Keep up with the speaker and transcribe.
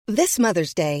This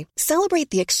Mother's Day, celebrate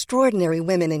the extraordinary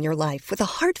women in your life with a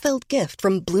heartfelt gift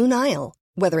from Blue Nile.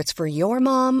 Whether it's for your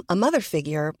mom, a mother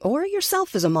figure, or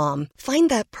yourself as a mom, find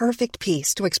that perfect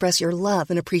piece to express your love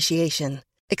and appreciation.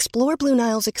 Explore Blue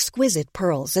Nile's exquisite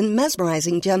pearls and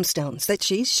mesmerizing gemstones that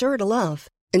she's sure to love.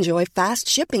 Enjoy fast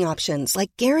shipping options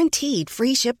like guaranteed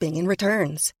free shipping and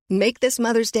returns. Make this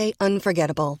Mother's Day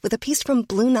unforgettable with a piece from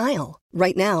Blue Nile.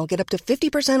 Right now, get up to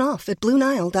 50% off at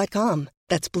BlueNile.com.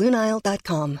 That's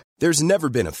BlueNile.com. There's never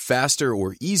been a faster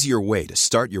or easier way to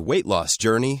start your weight loss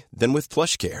journey than with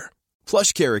PlushCare.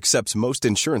 PlushCare accepts most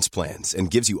insurance plans and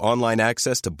gives you online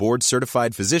access to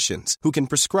board-certified physicians who can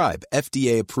prescribe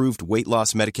FDA-approved weight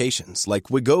loss medications like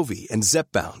Wegovy and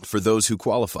Zepbound for those who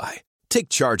qualify. Take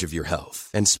charge of your health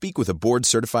and speak with a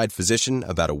board-certified physician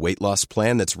about a weight loss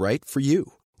plan that's right for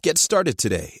you. Get started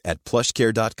today at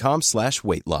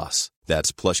plushcare.com/weight loss.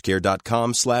 That's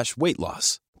plushcare.com/weight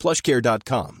loss.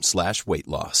 plushcare.com/weight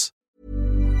loss.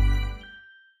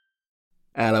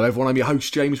 Hello everyone, I'm your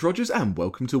host James Rogers and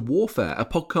welcome to Warfare, a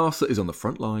podcast that is on the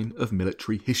front line of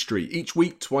military history. Each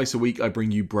week, twice a week, I bring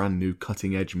you brand new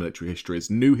cutting edge military histories,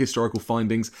 new historical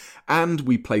findings, and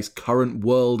we place current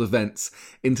world events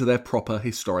into their proper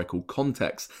historical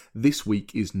context. This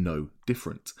week is no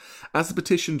different. As the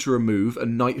petition to remove a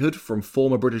knighthood from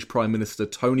former British Prime Minister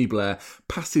Tony Blair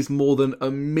passes more than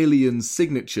 1 million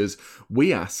signatures,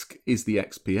 we ask, is the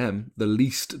XPM the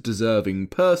least deserving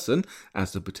person,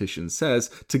 as the petition says,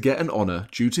 to get an honour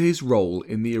due to his role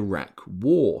in the Iraq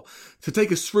War? To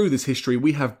take us through this history,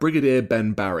 we have Brigadier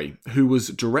Ben Barry, who was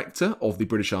director of the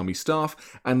British Army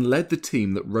Staff and led the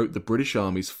team that wrote the British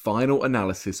Army's final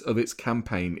analysis of its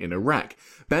campaign in Iraq.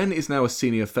 Ben is now a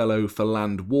senior fellow for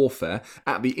land warfare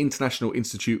at the International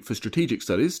Institute for Strategic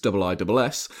Studies,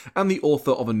 IISS, and the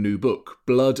author of a new book,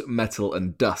 Blood, Metal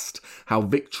and Dust, How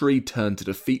Victory Turned to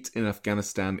Defeat in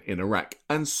Afghanistan in Iraq.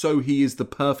 And so he is the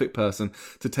perfect person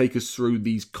to take us through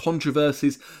these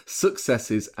controversies,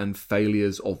 successes and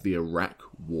failures of the Iraq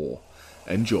War.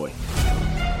 Enjoy.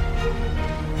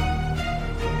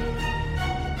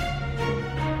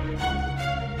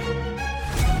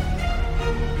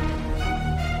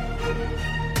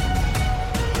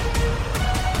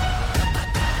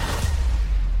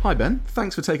 Hi Ben,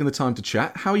 thanks for taking the time to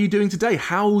chat. How are you doing today?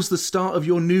 How's the start of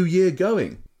your new year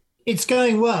going? It's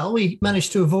going well. We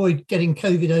managed to avoid getting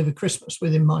COVID over Christmas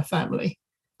within my family.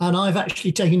 And I've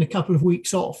actually taken a couple of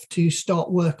weeks off to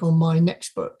start work on my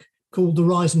next book called The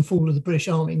Rise and Fall of the British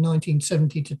Army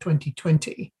 1970 to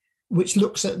 2020, which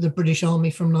looks at the British Army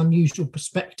from an unusual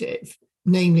perspective,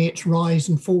 namely its rise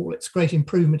and fall, its great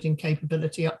improvement in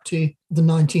capability up to the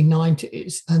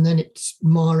 1990s, and then its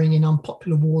marring in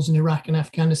unpopular wars in Iraq and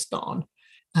Afghanistan,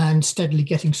 and steadily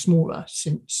getting smaller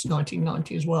since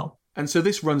 1990 as well. And so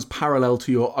this runs parallel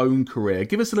to your own career.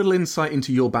 Give us a little insight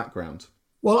into your background.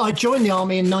 Well, I joined the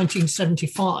Army in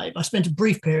 1975. I spent a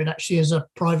brief period actually as a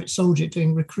private soldier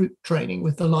doing recruit training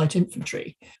with the Light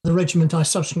Infantry, the regiment I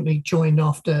subsequently joined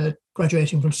after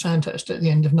graduating from Sandhurst at the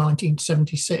end of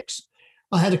 1976.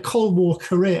 I had a Cold War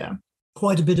career,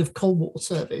 quite a bit of Cold War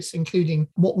service, including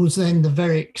what was then the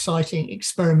very exciting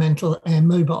Experimental Air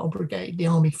Mobile Brigade, the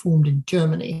Army formed in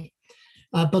Germany,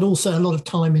 but also a lot of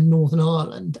time in Northern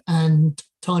Ireland and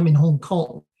time in Hong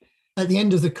Kong. At the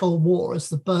end of the Cold War, as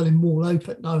the Berlin Wall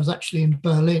opened, I was actually in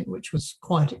Berlin, which was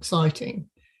quite exciting.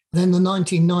 Then the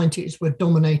 1990s were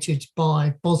dominated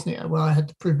by Bosnia, where I had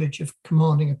the privilege of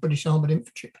commanding a British Armoured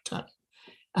Infantry battalion,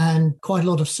 and quite a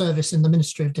lot of service in the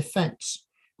Ministry of Defence.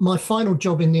 My final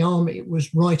job in the Army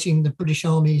was writing the British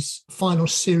Army's final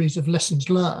series of lessons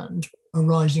learned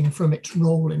arising from its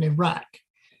role in Iraq.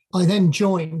 I then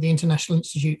joined the International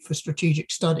Institute for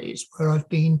Strategic Studies, where I've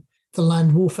been the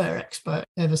land warfare expert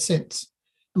ever since.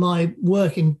 My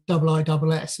work in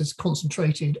IISS has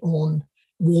concentrated on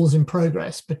wars in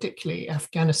progress, particularly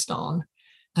Afghanistan,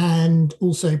 and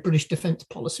also British defence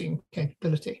policy and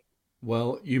capability.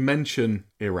 Well, you mention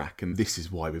Iraq, and this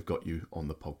is why we've got you on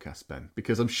the podcast, Ben,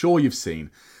 because I'm sure you've seen,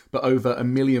 but over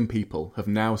 1 million people have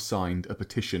now signed a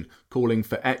petition calling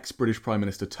for ex-British Prime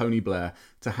Minister Tony Blair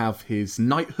to have his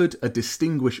knighthood, a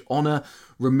distinguished honour,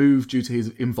 removed due to his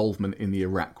involvement in the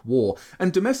Iraq War.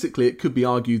 And domestically, it could be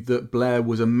argued that Blair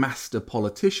was a master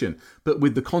politician, but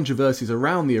with the controversies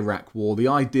around the Iraq War, the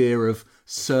idea of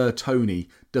Sir Tony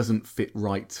doesn't fit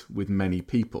right with many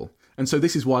people. And so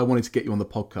this is why I wanted to get you on the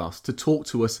podcast, to talk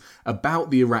to us about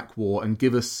the Iraq War and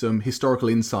give us some historical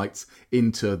insights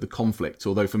into the conflict.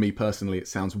 Although for me personally, it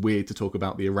sounds weird to talk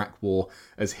about the Iraq War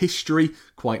as history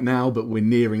quite now, but we're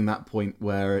nearing that point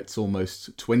where it's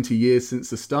almost 20 years since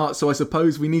the start. So I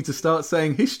suppose we need to start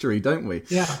saying history, don't we?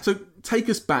 Yeah. So take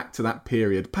us back to that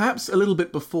period, perhaps a little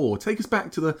bit before. Take us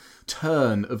back to the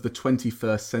turn of the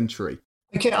 21st century.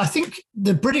 Okay, I think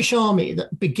the British Army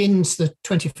that begins the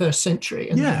 21st century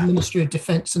and the Ministry of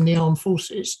Defence and the Armed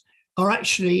Forces are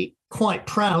actually quite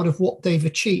proud of what they've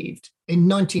achieved. In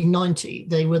 1990,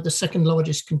 they were the second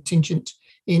largest contingent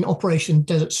in Operation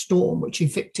Desert Storm, which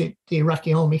evicted the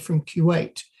Iraqi army from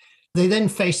Kuwait. They then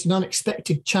faced an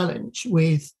unexpected challenge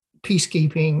with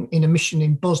peacekeeping in a mission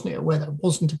in Bosnia where there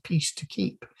wasn't a peace to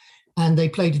keep. And they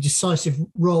played a decisive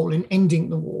role in ending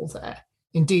the war there.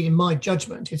 Indeed, in my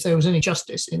judgment, if there was any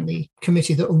justice in the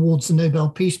committee that awards the Nobel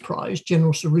Peace Prize,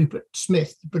 General Sir Rupert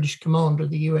Smith, the British commander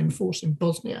of the UN force in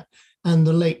Bosnia, and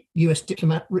the late US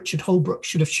diplomat Richard Holbrooke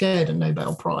should have shared a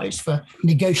Nobel Prize for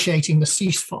negotiating the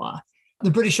ceasefire.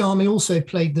 The British Army also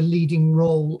played the leading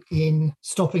role in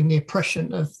stopping the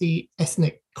oppression of the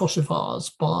ethnic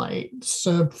Kosovars by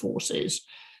Serb forces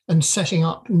and setting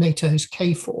up NATO's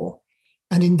KFOR.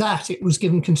 And in that, it was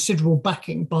given considerable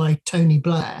backing by Tony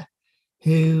Blair,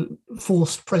 who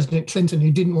forced President Clinton,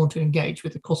 who didn't want to engage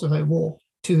with the Kosovo war,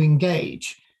 to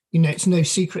engage. You know, it's no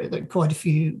secret that quite a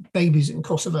few babies in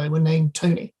Kosovo were named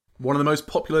Tony. One of the most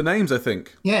popular names, I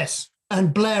think. Yes.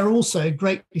 And Blair also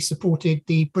greatly supported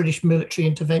the British military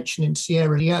intervention in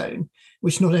Sierra Leone,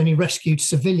 which not only rescued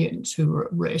civilians who were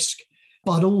at risk,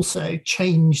 but also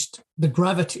changed the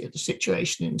gravity of the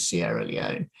situation in Sierra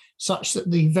Leone, such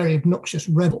that the very obnoxious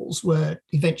rebels were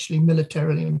eventually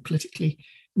militarily and politically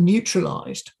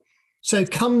neutralised. So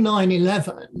come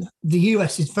 9/11, the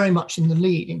US is very much in the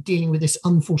lead in dealing with this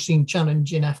unforeseen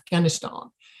challenge in Afghanistan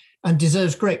and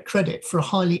deserves great credit for a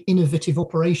highly innovative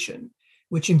operation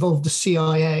which involved the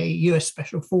CIA, US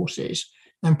Special Forces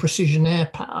and Precision Air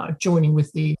Power joining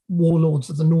with the warlords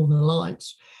of the Northern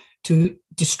Alliance to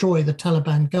destroy the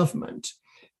Taliban government.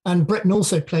 And Britain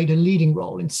also played a leading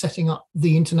role in setting up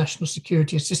the International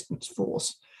Security Assistance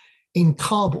Force in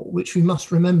Kabul, which we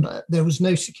must remember, there was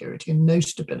no security and no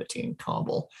stability in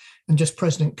Kabul, and just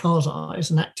President Karzai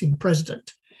as an acting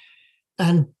president.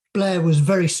 And Blair was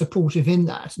very supportive in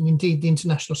that. And indeed, the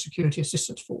International Security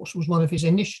Assistance Force was one of his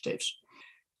initiatives.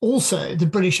 Also, the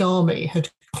British Army had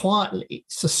quietly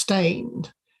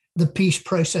sustained the peace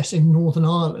process in Northern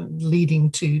Ireland,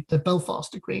 leading to the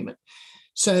Belfast Agreement.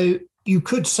 So you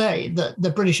could say that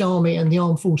the British Army and the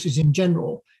armed forces in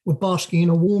general were basking in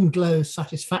a warm glow of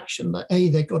satisfaction that A,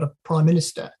 they got a prime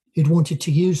minister who'd wanted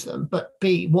to use them, but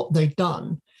B, what they'd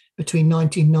done between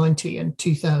 1990 and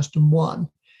 2001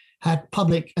 had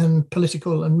public and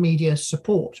political and media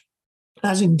support,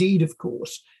 as indeed, of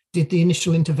course, did the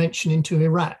initial intervention into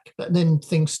Iraq. But then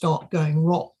things start going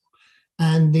wrong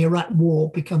and the Iraq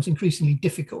war becomes increasingly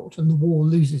difficult and the war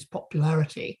loses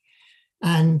popularity.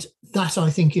 And that, I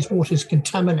think, is what has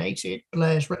contaminated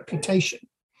Blair's reputation.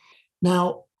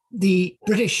 Now, the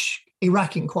British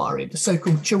Iraq inquiry, the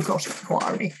so-called Chilcot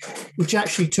inquiry, which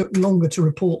actually took longer to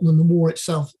report than the war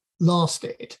itself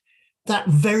lasted, that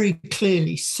very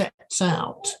clearly sets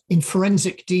out in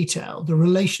forensic detail the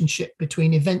relationship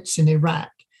between events in Iraq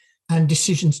and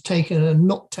decisions taken and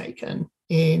not taken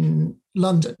in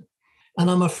London.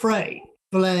 And I'm afraid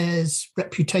Blair's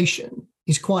reputation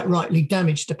is quite rightly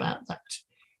damaged about that.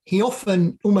 He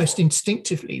often, almost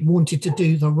instinctively, wanted to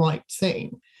do the right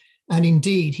thing. And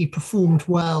indeed, he performed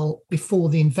well before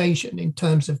the invasion in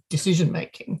terms of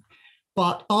decision-making.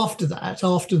 But after that,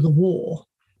 after the war,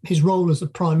 his role as the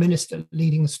prime minister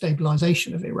leading the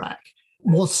stabilization of Iraq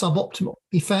was suboptimal.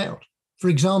 He failed. For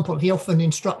example, he often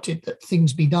instructed that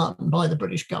things be done by the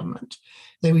British government.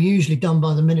 They were usually done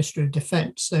by the Ministry of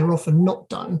Defence. They were often not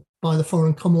done by the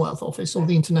Foreign Commonwealth Office or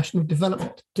the International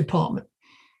Development Department.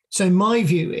 So my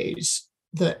view is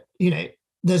that,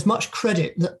 there's much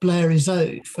credit that Blair is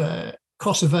owed for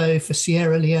Kosovo, for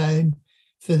Sierra Leone,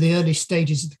 for the early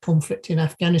stages of the conflict in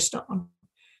Afghanistan.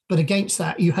 But against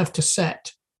that, you have to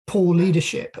set poor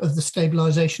leadership of the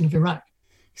stabilisation of Iraq.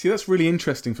 See, that's really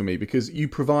interesting for me because you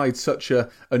provide such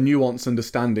a nuanced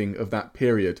understanding of that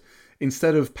period.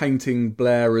 Instead of painting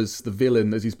Blair as the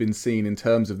villain as he's been seen in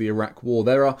terms of the Iraq war,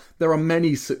 there are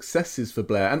many successes for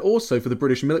Blair and also for the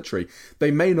British military.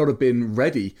 They may not have been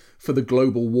ready for the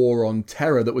global war on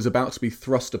terror that was about to be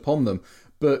thrust upon them,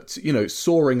 but,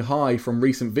 soaring high from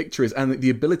recent victories and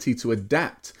the ability to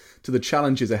adapt to the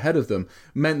challenges ahead of them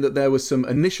meant that there were some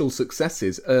initial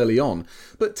successes early on.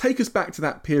 But take us back to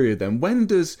that period then. When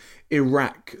does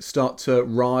Iraq start to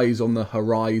rise on the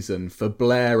horizon for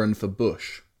Blair and for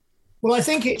Bush? Well, I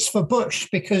think it's for Bush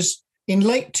because in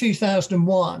late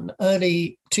 2001,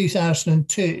 early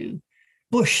 2002,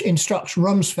 Bush instructs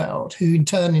Rumsfeld, who in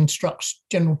turn instructs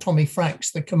General Tommy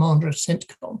Franks, the commander of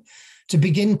CENTCOM, to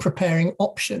begin preparing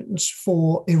options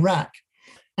for Iraq.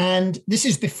 And this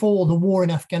is before the war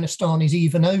in Afghanistan is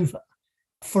even over.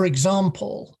 For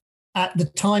example, at the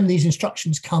time these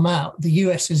instructions come out, the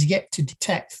US has yet to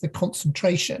detect the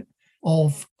concentration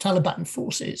of Taliban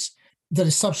forces that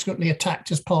is subsequently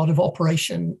attacked as part of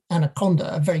Operation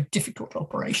Anaconda, a very difficult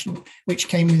operation, which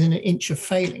came within an inch of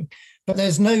failing. But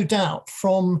there's no doubt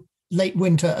from late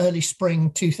winter, early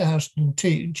spring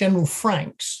 2002, General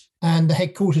Franks and the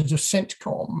headquarters of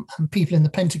CENTCOM and people in the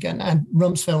Pentagon and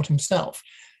Rumsfeld himself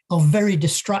are very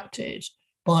distracted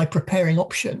by preparing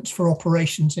options for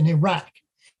operations in Iraq.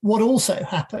 What also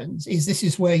happens is this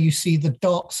is where you see the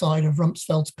dark side of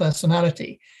Rumsfeld's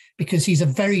personality, because he's a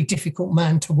very difficult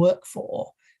man to work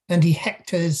for, and he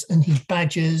hectors and he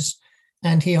badgers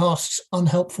and he asks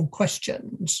unhelpful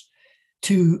questions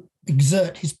to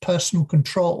exert his personal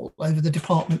control over the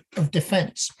Department of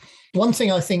Defense. One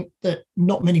thing I think that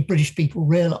not many British people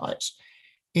realize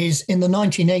is in the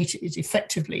 1980s,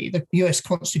 effectively, the US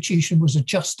Constitution was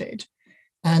adjusted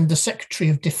and the Secretary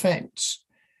of Defense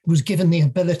was given the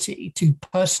ability to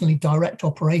personally direct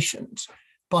operations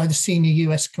by the senior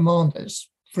US commanders.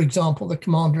 For example, the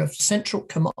commander of Central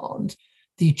Command,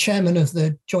 the chairman of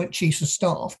the Joint Chiefs of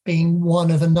Staff being one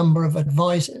of a number of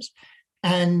advisors.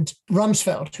 And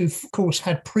Rumsfeld, who of course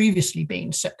had previously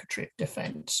been Secretary of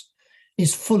Defense,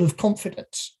 is full of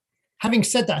confidence. Having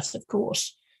said that, of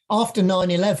course, after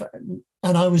 9/11,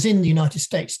 and I was in the United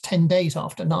States 10 days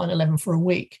after 9/11 for a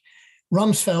week,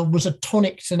 Rumsfeld was a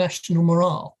tonic to national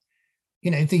morale.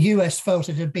 You know, the US felt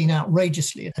it had been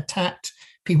outrageously attacked.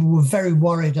 People were very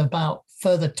worried about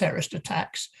further terrorist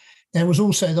attacks. There was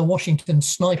also the Washington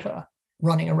sniper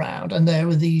running around, and there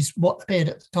were these, what appeared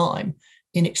at the time,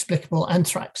 inexplicable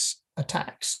anthrax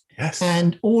attacks. Yes.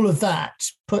 And all of that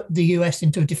put the US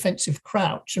into a defensive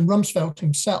crouch. And Rumsfeld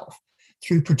himself,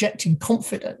 through projecting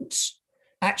confidence,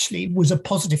 actually was a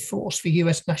positive force for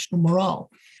US national morale.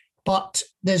 But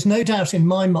there's no doubt in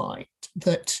my mind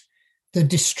that the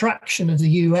distraction of the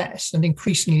US and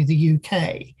increasingly the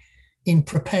UK in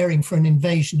preparing for an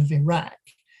invasion of Iraq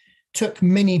took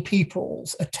many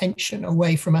people's attention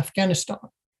away from Afghanistan.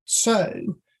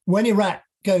 So when Iraq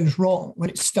goes wrong, when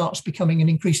it starts becoming an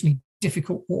increasingly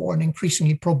difficult war and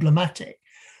increasingly problematic,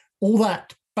 all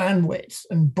that bandwidth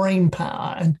and brain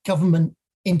power and government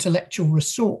intellectual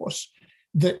resource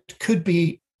that could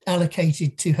be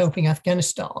allocated to helping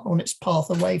Afghanistan on its path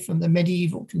away from the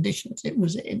medieval conditions it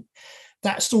was in,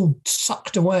 that's all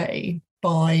sucked away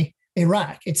by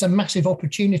Iraq. It's a massive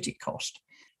opportunity cost.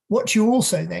 What you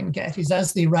also then get is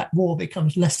as the Iraq war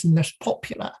becomes less and less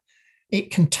popular, it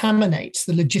contaminates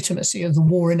the legitimacy of the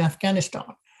war in Afghanistan.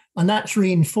 And that's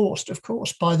reinforced, of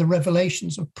course, by the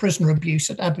revelations of prisoner abuse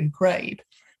at Abu Ghraib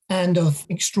and of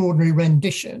extraordinary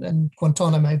rendition and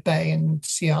Guantanamo Bay and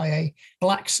CIA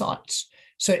black sites.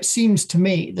 So it seems to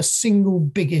me the single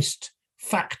biggest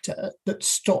factor that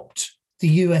stopped the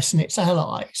US and its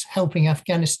allies helping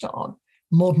Afghanistan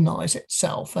modernize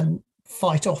itself and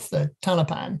fight off the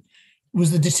Taliban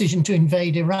was the decision to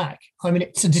invade Iraq. I mean,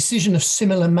 it's a decision of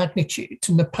similar magnitude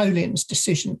to Napoleon's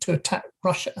decision to attack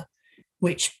Russia,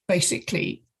 which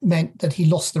basically meant that he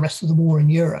lost the rest of the war in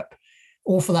Europe,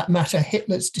 or for that matter,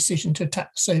 Hitler's decision to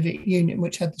attack the Soviet Union,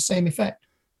 which had the same effect.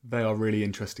 They are really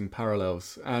interesting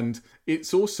parallels. And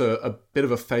it's also a bit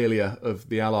of a failure of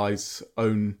the Allies'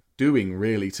 own doing,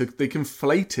 really. They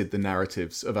conflated the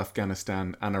narratives of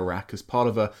Afghanistan and Iraq as part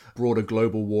of a broader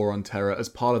global war on terror, as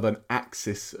part of an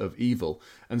axis of evil.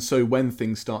 And so when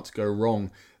things start to go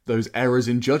wrong, those errors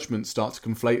in judgment start to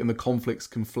conflate and the conflicts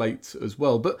conflate as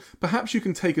well. But perhaps you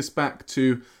can take us back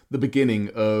to the beginning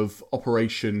of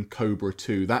Operation Cobra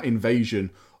II, that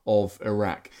invasion of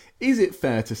Iraq. Is it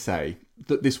fair to say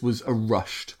that this was a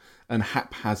rushed and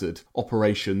haphazard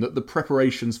operation, that the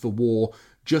preparations for war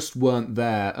just weren't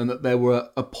there, and that there were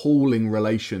appalling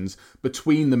relations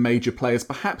between the major players,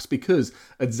 perhaps because,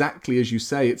 exactly as you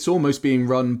say, it's almost being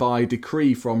run by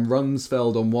decree from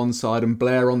Rumsfeld on one side and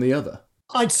Blair on the other?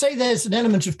 I'd say there's an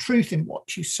element of truth in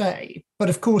what you say. But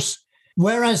of course,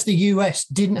 whereas the US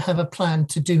didn't have a plan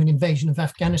to do an invasion of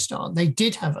Afghanistan, they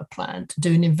did have a plan to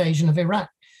do an invasion of Iraq.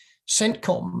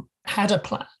 CENTCOM had a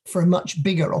plan for a much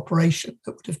bigger operation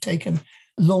that would have taken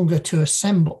longer to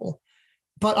assemble.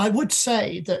 But I would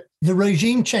say that the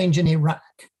regime change in Iraq,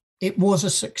 it was a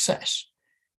success.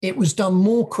 It was done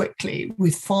more quickly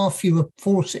with far fewer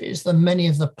forces than many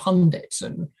of the pundits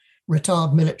and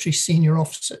retired military senior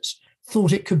officers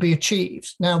thought it could be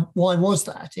achieved. Now, why was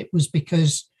that? It was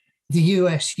because the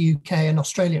US, UK, and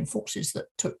Australian forces that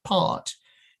took part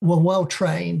were well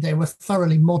trained, they were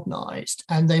thoroughly modernized,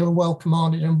 and they were well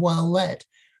commanded and well led.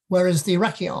 whereas the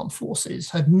Iraqi armed forces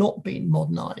had not been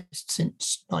modernized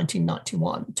since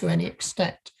 1991 to any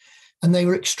extent. And they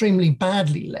were extremely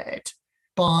badly led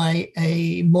by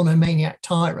a monomaniac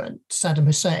tyrant, Saddam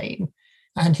Hussein,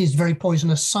 and his very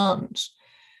poisonous sons.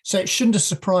 So it shouldn't have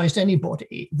surprised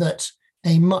anybody that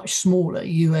a much smaller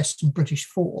US and British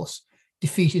force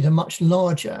defeated a much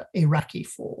larger Iraqi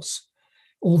force.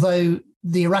 Although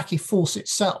the Iraqi force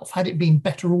itself, had it been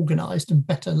better organized and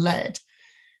better led,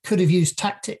 could have used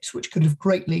tactics which could have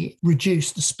greatly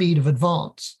reduced the speed of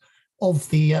advance of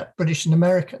the British and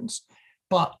Americans.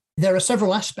 But there are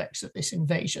several aspects of this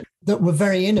invasion that were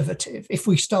very innovative. If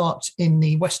we start in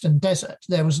the Western Desert,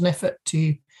 there was an effort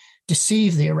to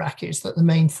deceive the Iraqis that the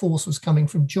main force was coming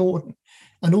from Jordan,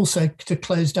 and also to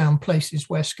close down places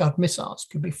where Scud missiles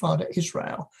could be fired at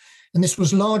Israel. And this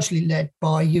was largely led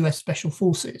by US Special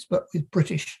Forces, but with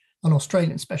British and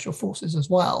Australian Special Forces as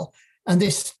well. And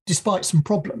this, despite some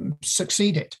problems,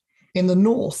 succeeded. In the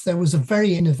north, there was a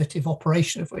very innovative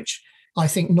operation of which I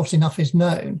think not enough is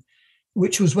known,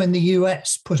 which was when the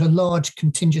US put a large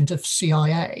contingent of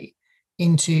CIA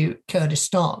into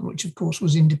Kurdistan, which of course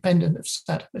was independent of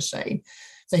Saddam Hussein.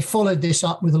 They followed this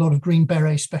up with a lot of Green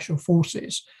Beret special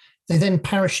forces. They then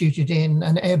parachuted in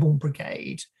an airborne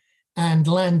brigade and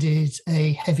landed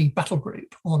a heavy battle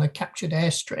group on a captured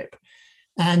airstrip.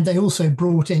 And they also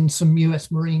brought in some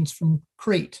US Marines from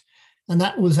Crete. And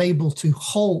that was able to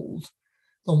hold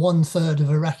the 1/3 of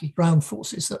Iraqi ground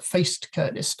forces that faced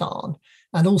Kurdistan,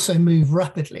 and also move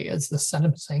rapidly as the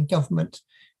Saddam Hussein government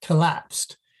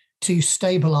collapsed to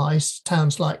stabilize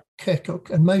towns like Kirkuk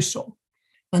and Mosul.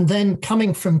 And then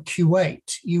coming from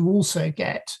Kuwait, you also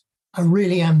get a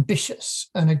really ambitious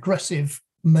and aggressive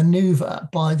maneuver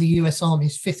by the US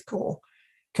Army's 5th Corps,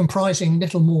 comprising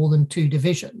little more than 2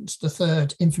 divisions, the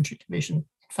 3rd Infantry Division,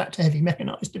 in fact, a heavy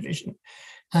mechanized division,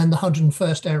 and the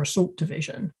 101st Air Assault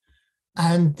Division,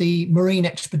 and the Marine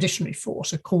Expeditionary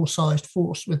Force, a corps-sized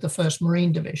force with the 1st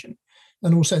Marine Division,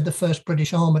 and also the 1st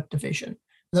British Armoured Division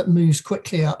that moves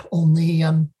quickly up on the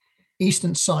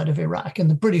eastern side of Iraq. And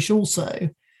the British also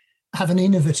have an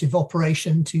innovative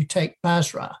operation to take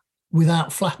Basra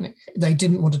without flattening it. They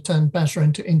didn't want to turn Basra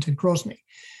into Grozny.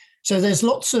 So there's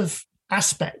lots of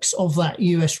aspects of that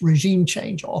US regime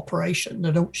change operation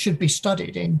that should be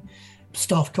studied in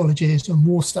staff colleges and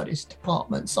war studies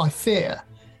departments. I fear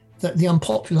that the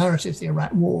unpopularity of the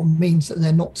Iraq War means that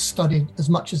they're not studied as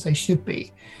much as they should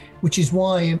be, which is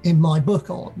why in my book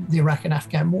on the Iraq and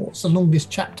Afghan wars, the longest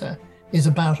chapter is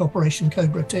about Operation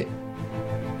Cobra II.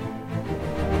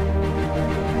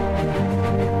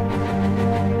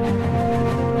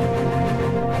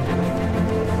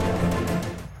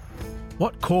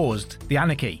 What caused the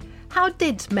anarchy? How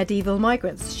did medieval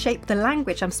migrants shape the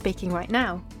language I'm speaking right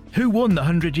now? Who won the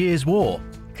 100 Years' War?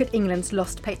 Could England's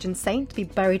lost patron saint be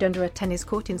buried under a tennis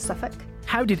court in Suffolk?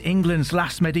 How did England's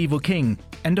last medieval king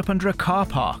end up under a car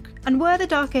park? And were the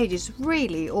Dark Ages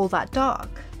really all that dark?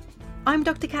 I'm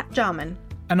Dr. Kat Jarman.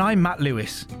 And I'm Matt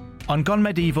Lewis. On Gone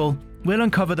Medieval, we'll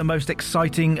uncover the most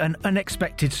exciting and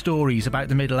unexpected stories about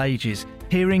the Middle Ages,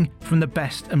 hearing from the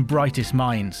best and brightest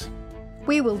minds.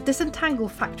 We will disentangle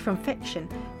fact from fiction,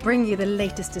 bring you the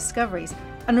latest discoveries,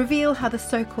 and reveal how the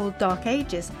so-called Dark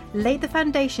Ages laid the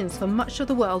foundations for much of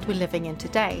the world we're living in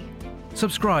today.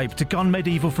 Subscribe to Gone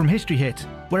Medieval from History Hit,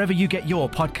 wherever you get your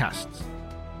podcasts.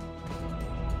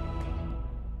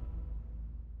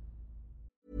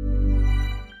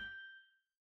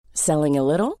 Selling a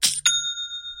little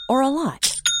or a lot?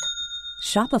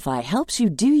 Shopify helps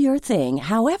you do your thing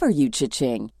however you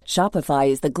cha-ching. Shopify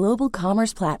is the global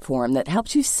commerce platform that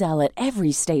helps you sell at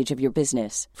every stage of your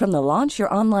business. From the launch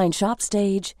your online shop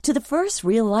stage to the first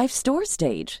real-life store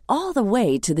stage, all the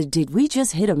way to the did we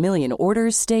just hit a million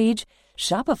orders stage.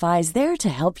 Shopify is there to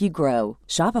help you grow.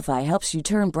 Shopify helps you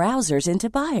turn browsers into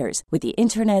buyers with the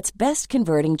internet's best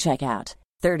converting checkout.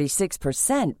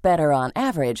 36% better on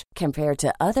average compared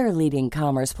to other leading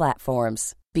commerce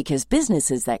platforms. Because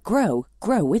businesses that grow,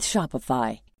 grow with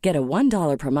Shopify. Get a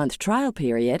 $1 per month trial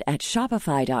period at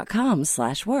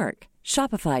shopify.com/work.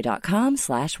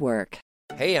 Shopify.com/work.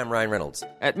 Hey, I'm Ryan Reynolds.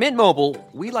 At Mint Mobile,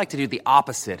 we like to do the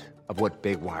opposite of what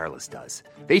Big Wireless does.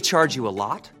 They charge you a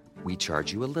lot, we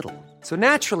charge you a little. So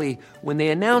naturally, when they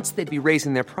announced they'd be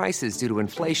raising their prices due to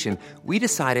inflation, we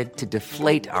decided to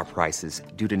deflate our prices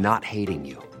due to not hating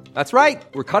you. That's right.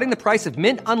 We're cutting the price of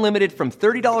Mint Unlimited from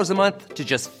 $30 a month to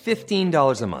just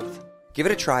 $15 a month. Give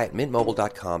it a try at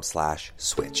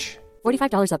mintmobile.com/switch.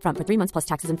 $45 up front for 3 months plus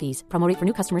taxes and fees. Promo rate for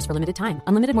new customers for limited time.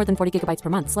 Unlimited more than 40 gigabytes per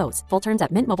month slows. Full terms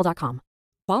at mintmobile.com.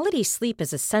 Quality sleep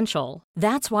is essential.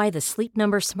 That's why the Sleep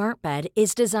Number Smart Bed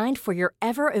is designed for your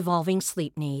ever-evolving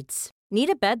sleep needs. Need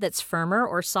a bed that's firmer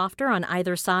or softer on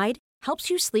either side? Helps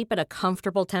you sleep at a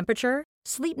comfortable temperature?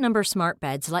 Sleep Number Smart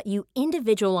Beds let you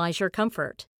individualize your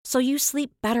comfort, so you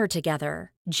sleep better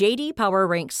together. J.D. Power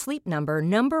ranks Sleep Number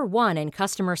number 1 in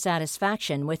customer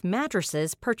satisfaction with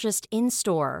mattresses purchased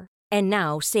in-store. And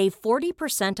now, save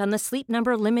 40% on the Sleep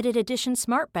Number Limited Edition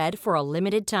Smart Bed for a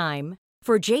limited time.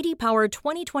 For J.D. Power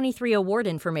 2023 award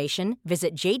information,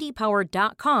 visit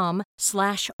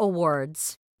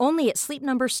jdpower.com/awards. Only at Sleep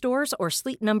Number stores or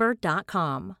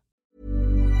sleepnumber.com.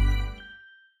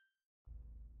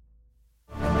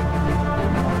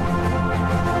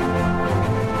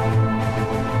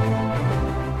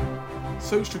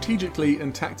 So strategically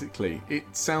and tactically, it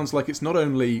sounds like it's not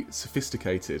only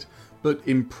sophisticated, but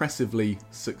impressively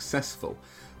successful.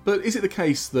 But is it the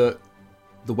case that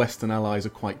the Western allies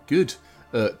are quite good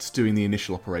at doing the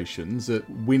initial operations, at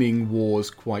winning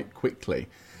wars quite quickly?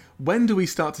 When do we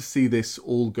start to see this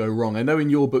all go wrong? I know in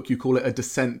your book you call it a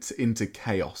descent into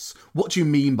chaos. What do you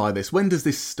mean by this? When does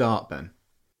this start, Ben?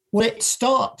 Well, it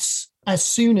starts as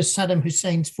soon as Saddam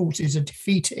Hussein's forces are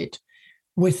defeated,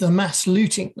 with the mass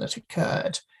looting that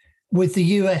occurred, with the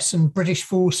US and British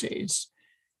forces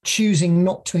choosing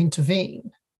not to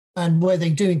intervene. And where they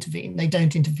do intervene, they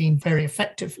don't intervene very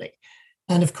effectively.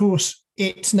 And of course,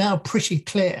 it's now pretty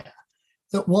clear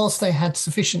that whilst they had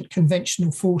sufficient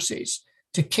conventional forces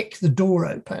to kick the door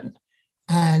open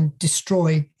and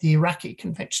destroy the Iraqi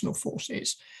conventional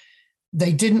forces,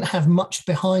 they didn't have much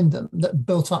behind them that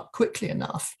built up quickly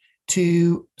enough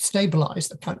to stabilize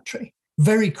the country.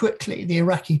 Very quickly, the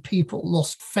Iraqi people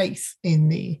lost faith in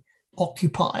the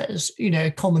occupiers.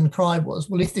 A common cry was,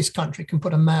 well, if this country can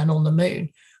put a man on the moon,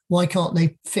 why can't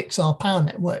they fix our power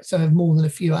network so they have more than a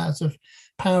few hours of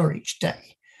power each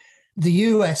day? The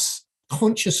US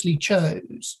consciously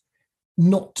chose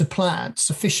not to plan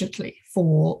sufficiently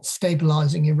for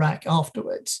stabilizing Iraq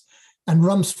afterwards. And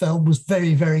Rumsfeld was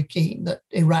very, very keen that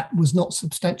Iraq was not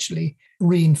substantially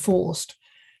reinforced.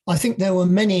 I think there were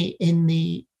many in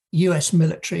the US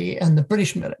military and the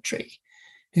British military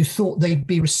who thought they'd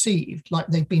be received like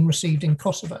they'd been received in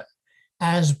Kosovo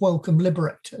as welcome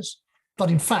liberators.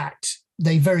 But in fact,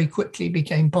 they very quickly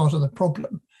became part of the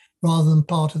problem rather than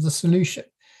part of the solution.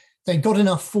 They got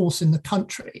enough force in the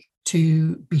country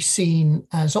to be seen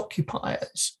as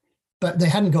occupiers, but they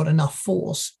hadn't got enough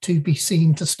force to be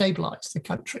seen to stabilize the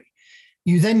country.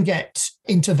 You then get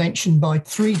intervention by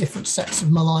 3 different sets of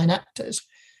malign actors.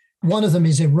 One of them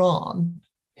is Iran,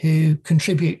 who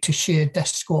contribute to Shia death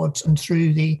squads, and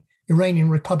through the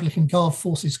Iranian Republican Guard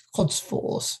Forces, Quds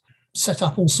Force, set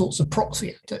up all sorts of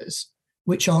proxy actors,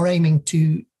 which are aiming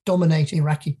to dominate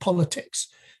Iraqi politics,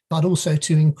 but also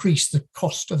to increase the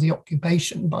cost of the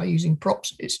occupation by using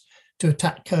proxies to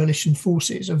attack coalition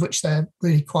forces, of which they're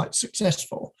really quite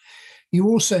successful. You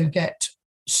also get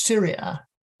Syria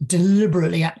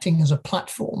deliberately acting as a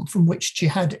platform from which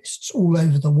jihadists all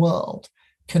over the world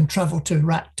can travel to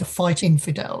Iraq to fight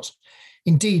infidels.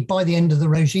 Indeed, by the end of the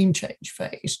regime change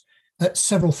phase,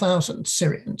 several thousand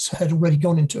Syrians had already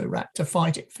gone into Iraq to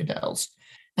fight infidels.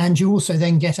 And you also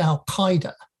then get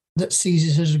Al-Qaeda that sees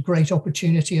it as a great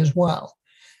opportunity as well.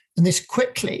 And this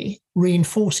quickly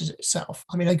reinforces itself.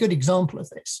 I mean, a good example of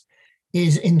this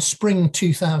is in spring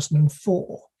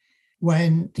 2004,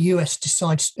 when the US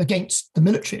decides, against the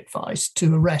military advice,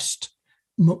 to arrest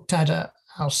Muqtada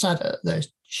al-Sadr, the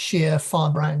Shia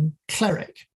firebrand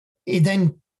cleric. It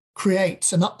then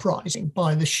creates an uprising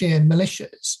by the Shia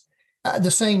militias. At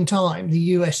the same time,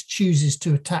 the US chooses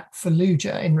to attack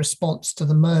Fallujah in response to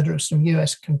the murder of some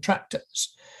US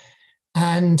contractors.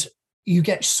 And you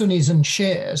get Sunnis and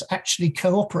Shias actually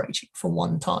cooperating for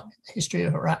one time in the history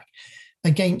of Iraq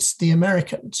against the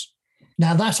Americans.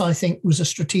 Now, that, I think, was a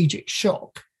strategic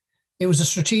shock. It was a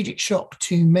strategic shock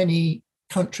to many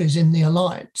countries in the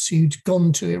alliance who'd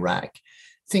gone to Iraq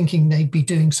thinking they'd be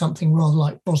doing something rather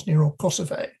like Bosnia or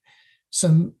Kosovo,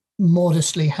 some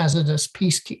modestly hazardous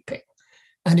peacekeeping.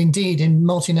 And indeed, in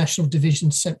multinational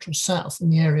divisions Central South, in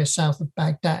the area south of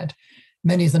Baghdad,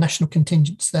 many of the national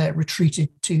contingents there retreated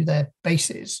to their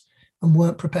bases and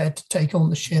weren't prepared to take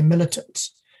on the Shia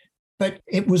militants. But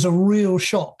it was a real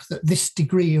shock that this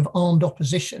degree of armed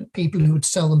opposition, people who would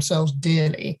sell themselves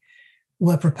dearly,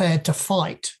 were prepared to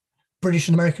fight British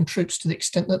and American troops to the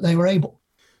extent that they were able.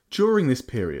 During this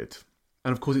period,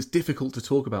 and of course it's difficult to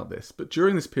talk about this, but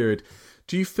during this period,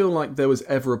 do you feel like there was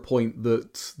ever a point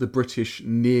that the British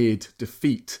neared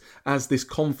defeat as this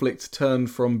conflict turned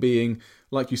from being,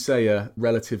 like you say, a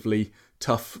relatively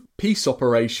tough peace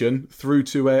operation through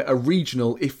to a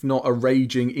regional, if not a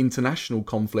raging international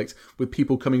conflict, with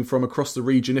people coming from across the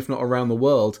region, if not around the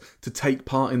world, to take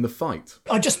part in the fight.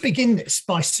 I just begin this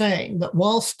by saying that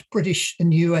whilst British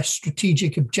and US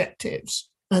strategic objectives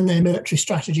and their military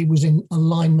strategy was in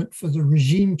alignment for the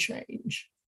regime change,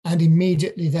 and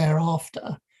immediately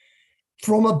thereafter,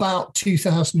 from about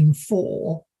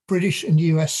 2004, British and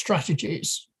US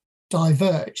strategies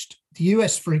diverged. The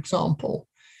US, for example,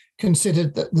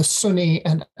 considered that the Sunni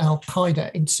and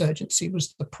al-Qaeda insurgency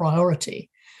was the priority.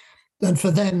 And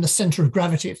for them, the center of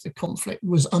gravity of the conflict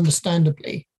was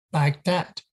understandably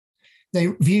Baghdad. They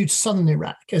viewed southern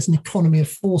Iraq as an economy of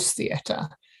force theatre,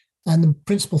 and the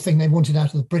principal thing they wanted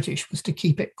out of the British was to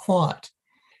keep it quiet.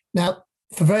 Now,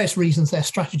 for various reasons, their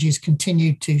strategies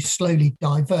continued to slowly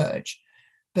diverge.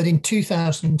 But in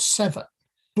 2007,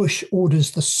 Bush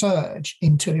orders the surge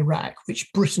into Iraq,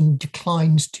 which Britain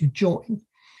declines to join.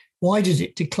 Why does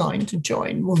it decline to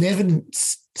join? Well, the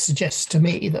evidence suggests to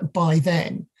me that by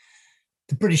then,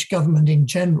 the British government in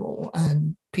general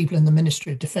and people in the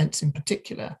Ministry of Defence in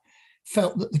particular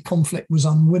felt that the conflict was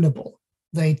unwinnable.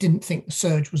 They didn't think the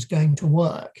surge was going to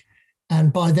work.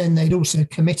 And by then, they'd also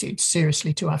committed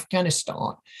seriously to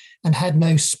Afghanistan and had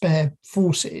no spare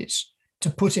forces to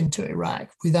put into Iraq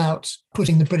without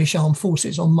putting the British armed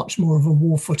forces on much more of a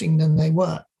war footing than they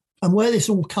were. And where this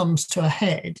all comes to a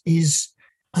head is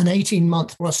an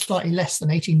 18-month, or a slightly less than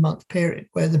 18-month period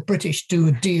where the British do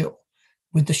a deal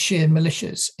with the Shia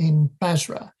militias in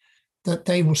Basra that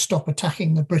they will stop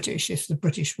attacking the British if the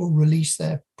British will release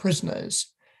their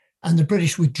prisoners. And the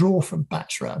British withdraw from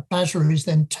Basra. Basra is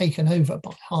then taken over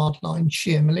by hardline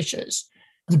Shia militias.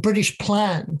 The British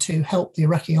plan to help the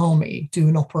Iraqi army do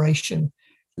an operation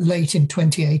late in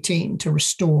 2018 to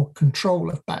restore control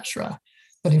of Basra.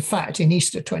 But in fact, in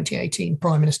Easter 2018,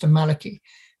 Prime Minister Maliki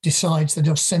decides that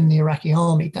he'll send the Iraqi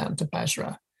army down to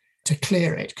Basra to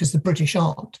clear it because the British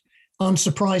aren't.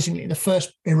 Unsurprisingly, the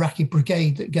first Iraqi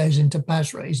brigade that goes into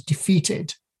Basra is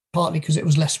defeated, partly because it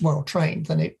was less well trained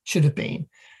than it should have been.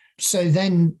 So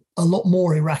then a lot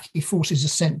more Iraqi forces are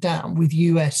sent down with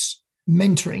US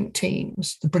mentoring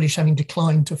teams, the British having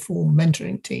declined to form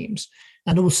mentoring teams,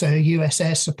 and also US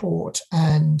air support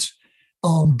and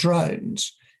armed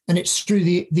drones. And it's through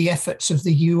the efforts of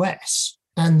the US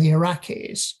and the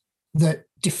Iraqis that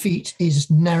defeat is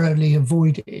narrowly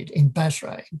avoided in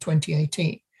Basra in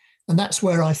 2018. And that's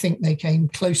where I think they came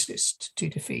closest to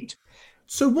defeat.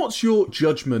 So what's your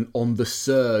judgment on the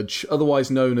surge, otherwise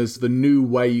known as the New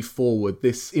Way Forward,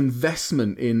 this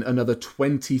investment in another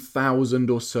 20,000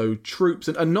 or so troops?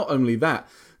 And not only that,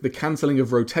 the cancelling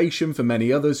of rotation for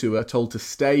many others who are told to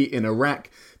stay in Iraq.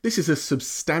 This is a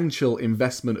substantial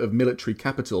investment of military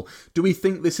capital. Do we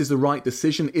think this is the right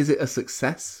decision? Is it a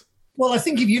success? Well, I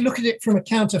think if you look at it from a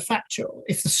counterfactual,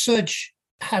 if the surge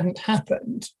hadn't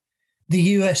happened, the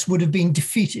US would have been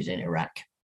defeated in Iraq.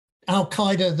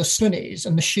 Al-Qaeda, the Sunnis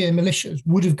and the Shia militias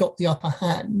would have got the upper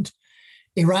hand.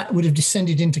 Iraq would have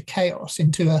descended into chaos,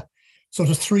 into a sort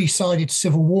of three-sided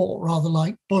civil war, rather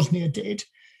like Bosnia did.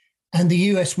 And the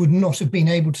US would not have been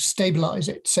able to stabilize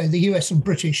it. So the US and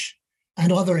British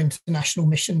and other international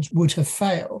missions would have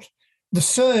failed. The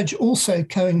surge also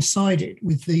coincided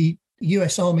with the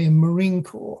US Army and Marine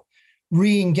Corps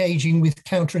re-engaging with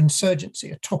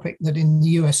counterinsurgency, a topic that in the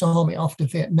US Army after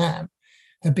Vietnam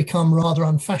had become rather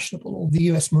unfashionable, or the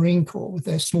US Marine Corps, with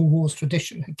their small wars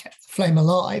tradition, had kept the flame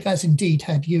alive, as indeed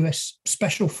had US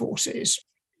Special Forces.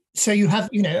 So you have,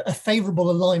 a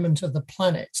favourable alignment of the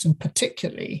planets, and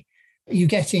particularly you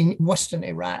get in western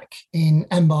Iraq, in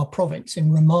Anbar province,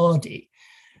 in Ramadi,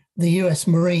 the US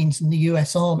Marines and the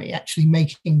US Army actually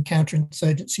making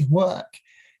counterinsurgency work,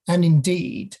 and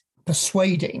indeed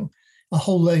persuading a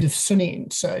whole load of Sunni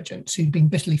insurgents who'd been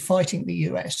bitterly fighting the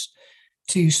US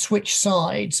to switch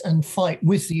sides and fight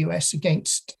with the US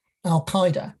against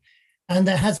al-Qaeda. And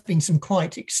there has been some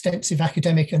quite extensive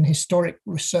academic and historic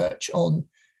research on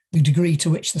the degree to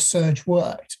which the surge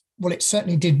worked. Well, it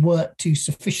certainly did work to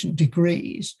sufficient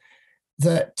degrees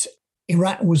that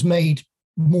Iraq was made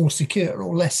more secure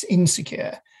or less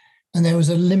insecure, and there was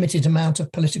a limited amount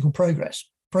of political progress.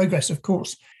 Progress, of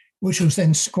course, which was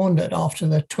then squandered after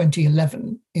the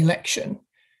 2011 election,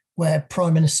 where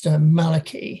Prime Minister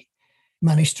Maliki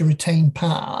managed to retain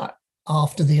power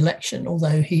after the election,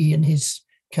 although he and his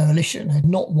coalition had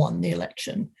not won the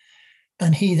election.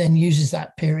 And he then uses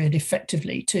that period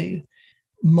effectively to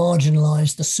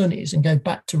marginalise the Sunnis and go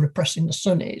back to repressing the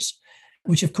Sunnis,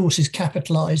 which of course is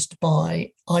capitalised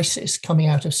by ISIS coming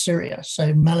out of Syria.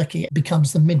 So Maliki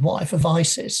becomes the midwife of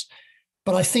ISIS.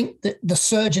 But I think that the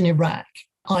surge in Iraq,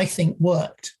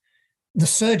 worked. The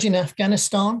surge in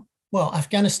Afghanistan Well,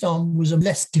 Afghanistan was a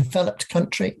less developed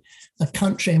country, a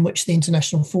country in which the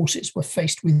international forces were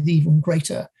faced with even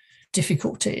greater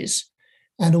difficulties.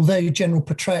 And although General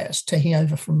Petraeus, taking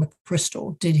over from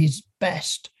McChrystal, did his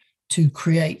best to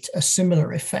create a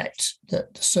similar effect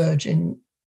that the surge in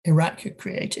Iraq had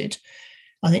created,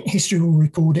 I think history will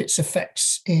record its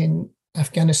effects in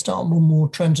Afghanistan were more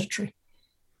transitory.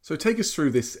 So take us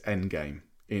through this endgame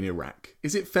in Iraq.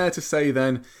 Is it fair to say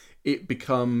then it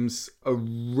becomes a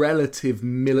relative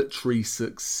military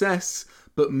success,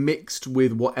 but mixed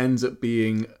with what ends up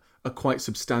being a quite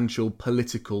substantial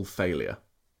political failure?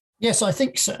 Yes, I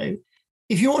think so.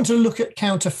 If you want to look at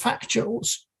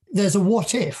counterfactuals, there's a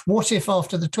what if. What if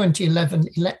after the 2011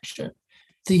 election,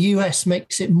 the US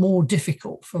makes it more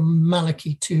difficult for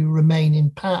Maliki to remain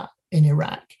in power in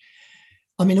Iraq?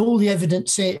 I mean, all the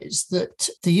evidence is that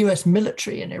the US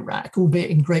military in Iraq,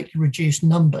 albeit in greatly reduced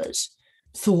numbers,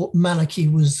 thought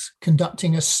Maliki was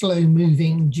conducting a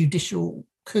slow-moving judicial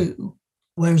coup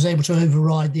where he was able to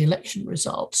override the election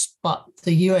results. But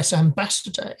the US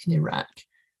ambassador in Iraq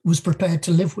was prepared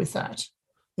to live with that.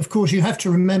 Of course, you have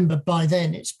to remember by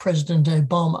then it's President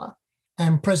Obama,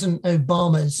 and President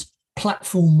Obama's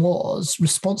platform was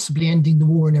responsibly ending the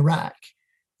war in Iraq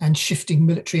and shifting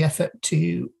military effort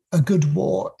to a good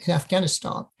war in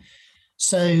Afghanistan.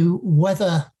 So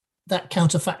whether that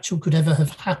counterfactual could ever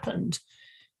have happened,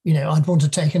 I'd want to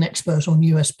take an expert on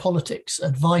US politics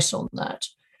advice on that.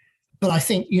 But I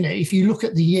think, if you look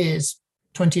at the years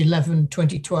 2011,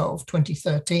 2012,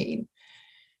 2013,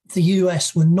 the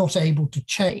US were not able to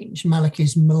change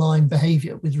Maliki's malign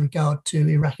behaviour with regard to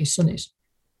Iraqi Sunnis.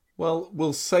 Well,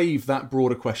 we'll save that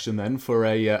broader question then for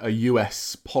a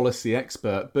US policy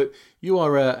expert, but you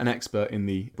are an expert in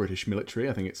the British military,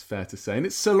 I think it's fair to say. And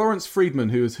it's Sir Lawrence Freedman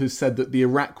who has said that the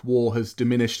Iraq War has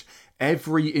diminished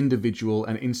every individual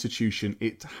and institution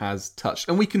it has touched.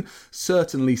 And we can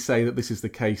certainly say that this is the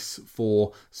case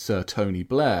for Sir Tony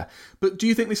Blair. But do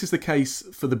you think this is the case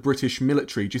for the British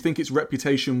military? Do you think its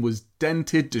reputation was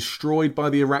dented, destroyed by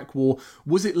the Iraq War?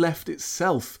 Was it left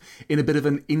itself in a bit of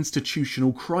an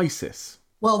institutional crisis?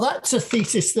 Well, that's a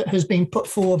thesis that has been put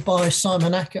forward by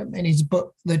Simon Ackham in his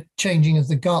book, The Changing of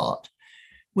the Guard,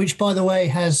 which, by the way,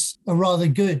 has a rather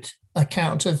good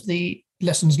account of the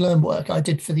lessons learned work I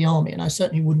did for the army, and I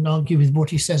certainly wouldn't argue with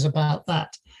what he says about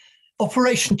that.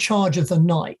 Operation Charge of the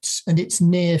Knights and its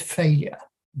near failure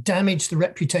damaged the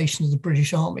reputation of the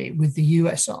British Army with the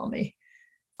US Army.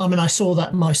 I mean, I saw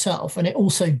that myself, and it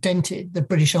also dented the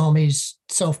British Army's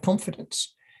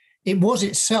self-confidence. It was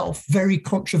itself very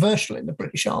controversial in the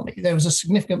British Army. There was a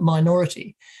significant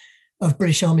minority of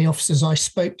British Army officers I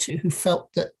spoke to who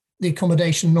felt that the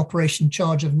accommodation and Operation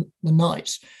Charge of the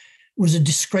Knights was a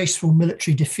disgraceful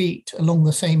military defeat along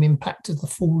the same impact of the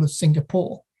fall of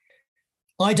Singapore.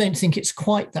 I don't think it's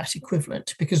quite that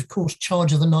equivalent because, of course,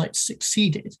 Charge of the Knights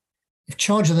succeeded. If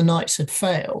Charge of the Knights had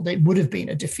failed, it would have been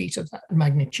a defeat of that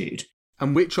magnitude.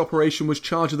 And which operation was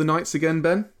Charge of the Knights again,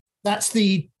 Ben? That's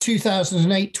the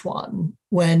 2008 one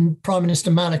when Prime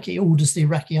Minister Maliki orders the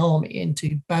Iraqi army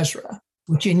into Basra,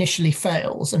 which initially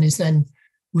fails and is then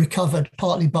recovered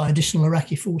partly by additional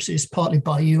Iraqi forces, partly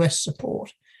by US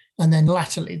support. And then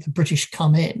latterly, the British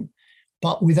come in.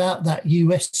 But without that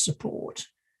US support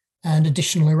and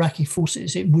additional Iraqi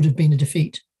forces, it would have been a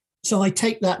defeat. So I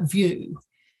take that view.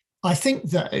 I think,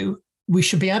 though, we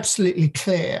should be absolutely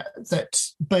clear that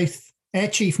both Air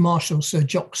Chief Marshal Sir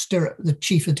Jock Stirrup, the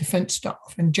Chief of Defence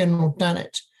Staff, and General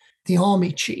Dannett, the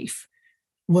Army Chief,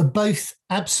 were both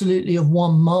absolutely of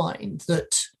one mind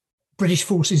that British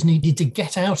forces needed to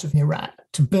get out of Iraq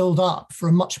to build up for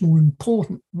a much more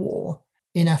important war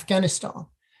in Afghanistan.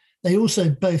 They also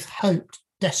both hoped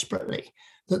desperately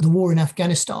that the war in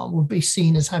Afghanistan would be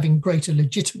seen as having greater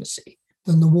legitimacy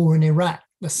than the war in Iraq.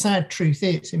 The sad truth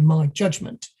is, in my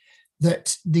judgment,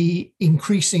 that the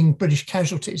increasing British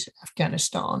casualties in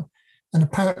Afghanistan, an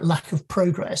apparent lack of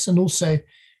progress, and also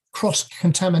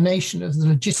cross-contamination of the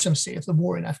legitimacy of the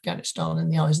war in Afghanistan in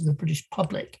the eyes of the British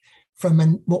public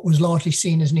from what was largely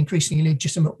seen as an increasingly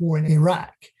legitimate war in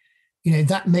Iraq,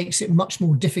 that makes it much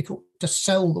more difficult to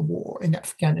sell the war in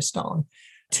Afghanistan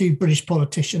to British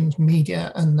politicians,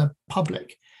 media, and the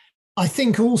public. I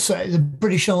think also the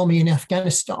British Army in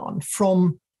Afghanistan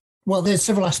there's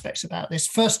several aspects about this.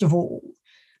 First of all,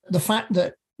 the fact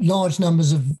that large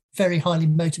numbers of very highly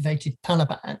motivated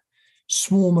Taliban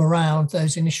swarm around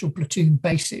those initial platoon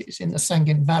bases in the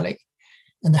Sangin Valley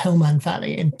and the Helmand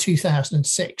Valley in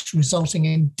 2006, resulting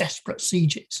in desperate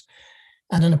sieges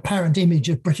and an apparent image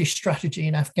of British strategy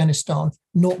in Afghanistan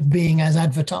not being as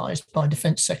advertised by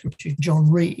Defence Secretary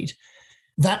John Reid,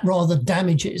 that rather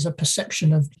damages a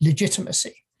perception of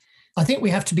legitimacy. I think we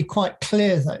have to be quite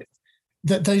clear, though,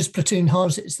 that those platoon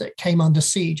houses that came under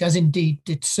siege, as indeed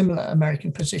did similar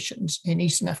American positions in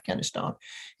eastern Afghanistan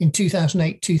in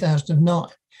 2008, 2009,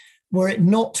 were it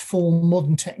not for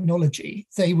modern technology,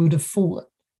 they would have fallen.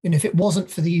 And if it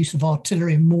wasn't for the use of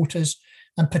artillery and mortars,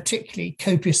 and particularly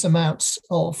copious amounts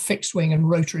of fixed wing and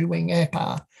rotary wing air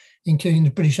power, including the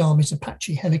British Army's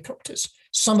Apache helicopters,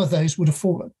 some of those would have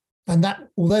fallen. And that,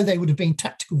 although they would have been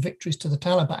tactical victories to the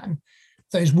Taliban,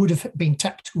 those would have been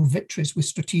tactical victories with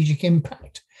strategic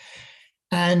impact.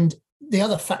 And the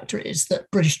other factor is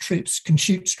that British troops can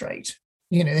shoot straight.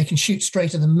 You know, they can shoot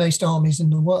straighter than most armies in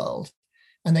the world,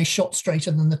 and they shot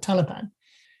straighter than the Taliban.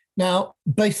 Now,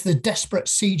 both the desperate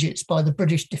sieges by the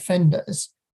British defenders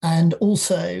and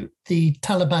also the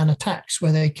Taliban attacks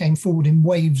where they came forward in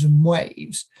waves and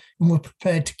waves and were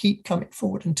prepared to keep coming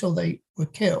forward until they were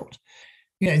killed.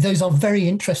 You know, those are very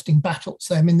interesting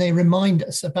battles. I mean, they remind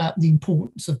us about the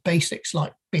importance of basics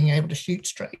like being able to shoot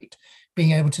straight,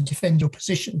 being able to defend your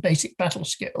position, basic battle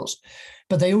skills.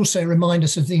 But they also remind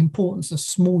us of the importance of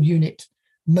small unit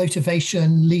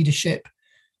motivation, leadership,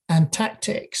 and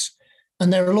tactics.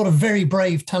 And there are a lot of very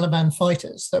brave Taliban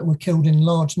fighters that were killed in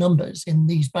large numbers in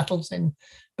these battles in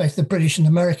both the British and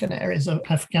American areas of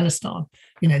Afghanistan.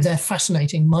 You know, they're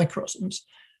fascinating microcosms.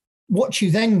 What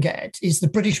you then get is the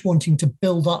British wanting to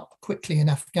build up quickly in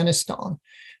Afghanistan,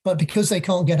 but because they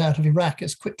can't get out of Iraq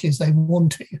as quickly as they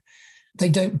want to, they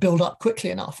don't build up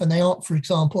quickly enough. And they aren't, for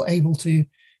example, able to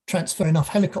transfer enough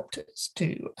helicopters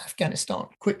to Afghanistan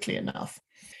quickly enough.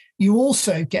 You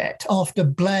also get, after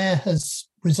Blair has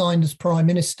resigned as Prime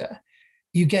Minister,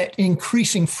 you get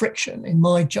increasing friction, in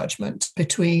my judgment,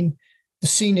 between the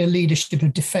senior leadership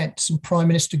of defence and Prime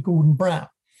Minister Gordon Brown.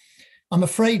 I'm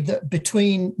afraid that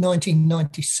between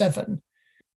 1997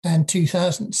 and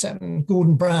 2007,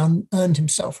 Gordon Brown earned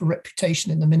himself a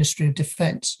reputation in the Ministry of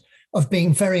Defence of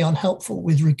being very unhelpful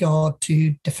with regard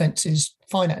to defence's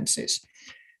finances.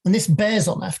 And this bears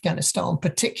on Afghanistan,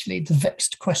 particularly the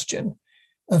vexed question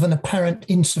of an apparent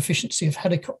insufficiency of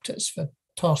helicopters for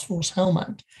Task Force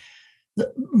Helmand.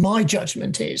 My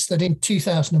judgment is that in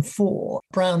 2004,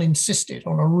 Brown insisted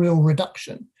on a real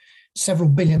reduction, several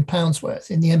 £billion worth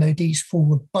in the MOD's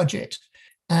forward budget.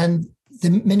 And the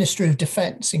Ministry of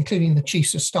Defence, including the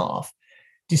Chiefs of Staff,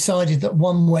 decided that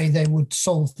one way they would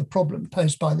solve the problem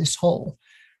posed by this hole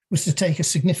was to take a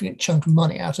significant chunk of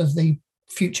money out of the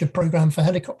future programme for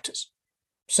helicopters.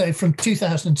 So from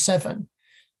 2007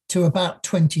 to about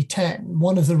 2010,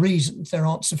 one of the reasons there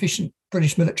aren't sufficient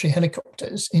British military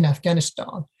helicopters in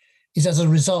Afghanistan is as a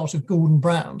result of Gordon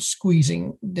Brown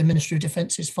squeezing the Ministry of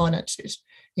Defence's finances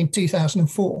in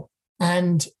 2004.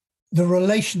 And the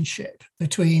relationship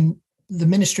between the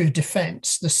Ministry of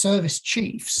Defence, the service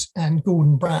chiefs, and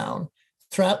Gordon Brown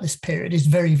throughout this period is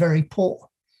very, very poor.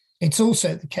 It's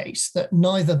also the case that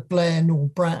neither Blair nor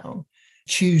Brown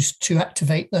choose to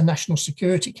activate the National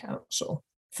Security Council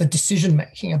for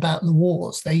decision-making about the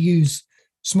wars. They use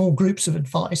small groups of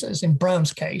advisors, in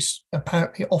Brown's case,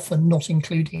 apparently often not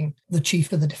including the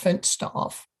Chief of the Defence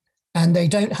Staff. And they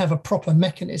don't have a proper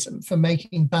mechanism for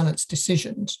making balanced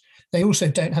decisions. They also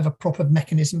don't have a proper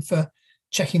mechanism for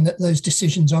checking that those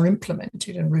decisions are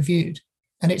implemented and reviewed.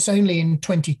 And it's only in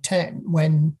 2010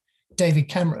 when David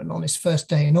Cameron, on his first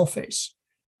day in office,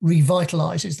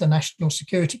 revitalises the National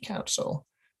Security Council,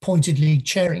 pointedly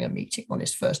chairing a meeting on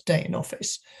his first day in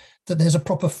office, that there's a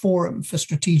proper forum for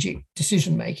strategic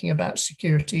decision-making about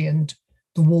security and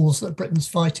the wars that Britain's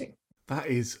fighting. That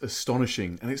is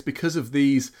astonishing. And it's because of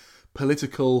these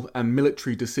political and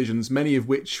military decisions, many of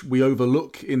which we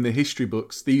overlook in the history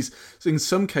books. These, in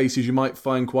some cases, you might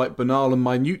find quite banal and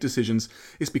minute decisions.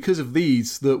 It's because of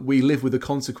these that we live with the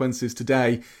consequences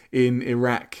today in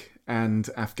Iraq and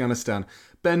Afghanistan.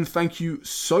 Ben, thank you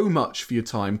so much for your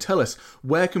time. Tell us,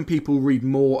 where can people read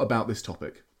more about this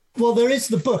topic? Well, there is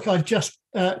the book I've just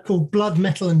called Blood,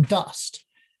 Metal and Dust,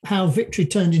 How Victory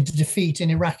Turned into Defeat in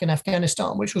Iraq and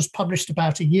Afghanistan, which was published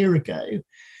about a year ago.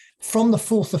 From the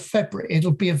 4th of February,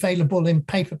 it'll be available in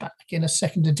paperback in a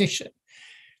second edition,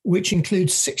 which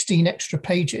includes 16 extra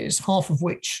pages, half of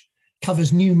which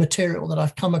covers new material that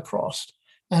I've come across,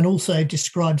 and also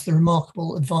describes the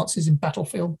remarkable advances in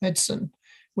battlefield medicine,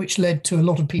 which led to a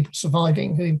lot of people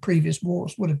surviving who in previous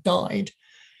wars would have died.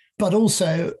 But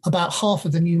also about half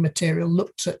of the new material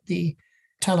looks at the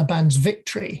Taliban's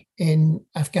victory in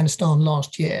Afghanistan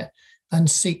last year and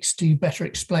seeks to better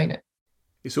explain it.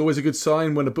 It's always a good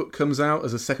sign when a book comes out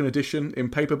as a second edition in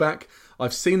paperback.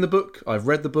 I've seen the book, I've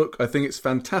read the book, I think it's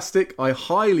fantastic. I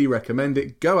highly recommend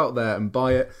it. Go out there and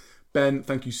buy it. Ben,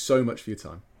 thank you so much for your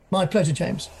time. My pleasure,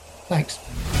 James. Thanks.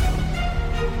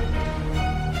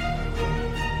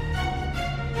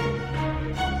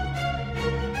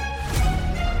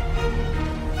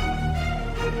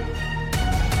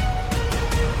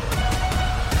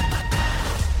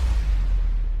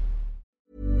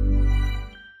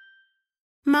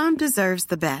 Mom deserves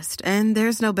the best, and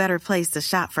there's no better place to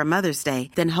shop for Mother's Day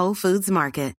than Whole Foods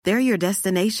Market. They're your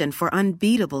destination for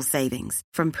unbeatable savings,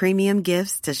 from premium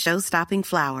gifts to show-stopping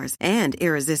flowers and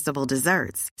irresistible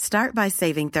desserts. Start by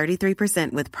saving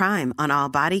 33% with Prime on all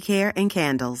body care and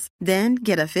candles. Then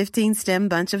get a 15-stem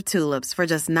bunch of tulips for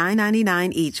just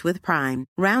 $9.99 each with Prime.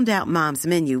 Round out Mom's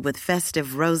menu with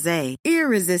festive rosé,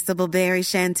 irresistible berry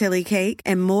chantilly cake,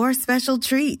 and more special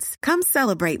treats. Come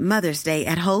celebrate Mother's Day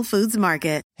at Whole Foods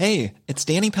Market. Hey, it's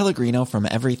Danny Pellegrino from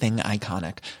Everything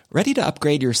Iconic. Ready to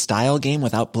upgrade your style game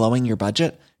without blowing your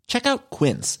budget? Check out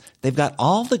Quince. They've got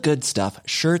all the good stuff,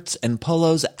 shirts and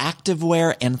polos,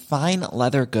 activewear, and fine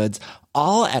leather goods,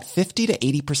 all at 50 to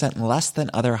 80% less than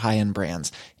other high-end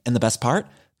brands. And the best part?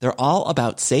 They're all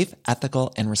about safe,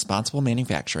 ethical, and responsible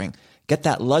manufacturing. Get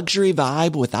that luxury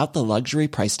vibe without the luxury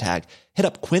price tag. Hit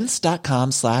up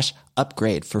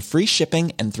quince.com/upgrade for free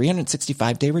shipping and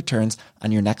 365-day returns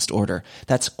on your next order.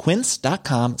 That's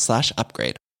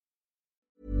quince.com/upgrade.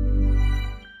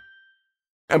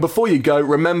 And before you go,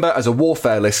 remember, as a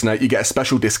Warfare listener, you get a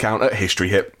special discount at History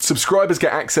Hit. Subscribers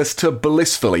get access to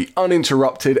blissfully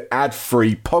uninterrupted,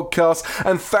 ad-free podcasts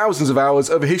and thousands of hours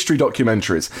of history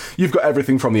documentaries. You've got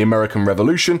everything from the American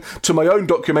Revolution to my own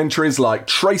documentaries like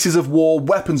Traces of War,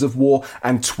 Weapons of War,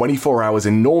 and 24 Hours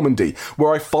in Normandy,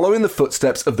 where I follow in the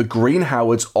footsteps of the Green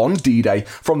Howards on D-Day,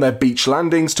 from their beach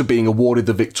landings to being awarded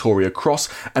the Victoria Cross,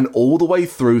 and all the way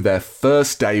through their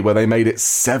first day where they made it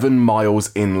 7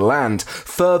 miles inland,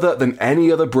 further than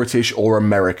any other British or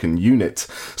American unit.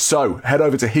 So head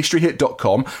over to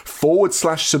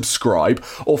historyhit.com/subscribe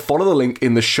or follow the link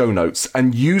in the show notes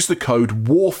and use the code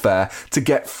WARFARE to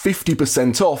get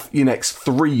 50% off your next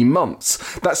 3 months.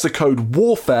 That's the code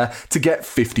WARFARE to get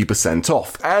 50%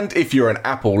 off. And if you're an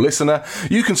Apple listener,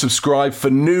 you can subscribe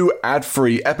for new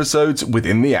ad-free episodes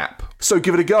within the app. So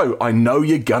give it a go. I know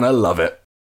you're gonna love it.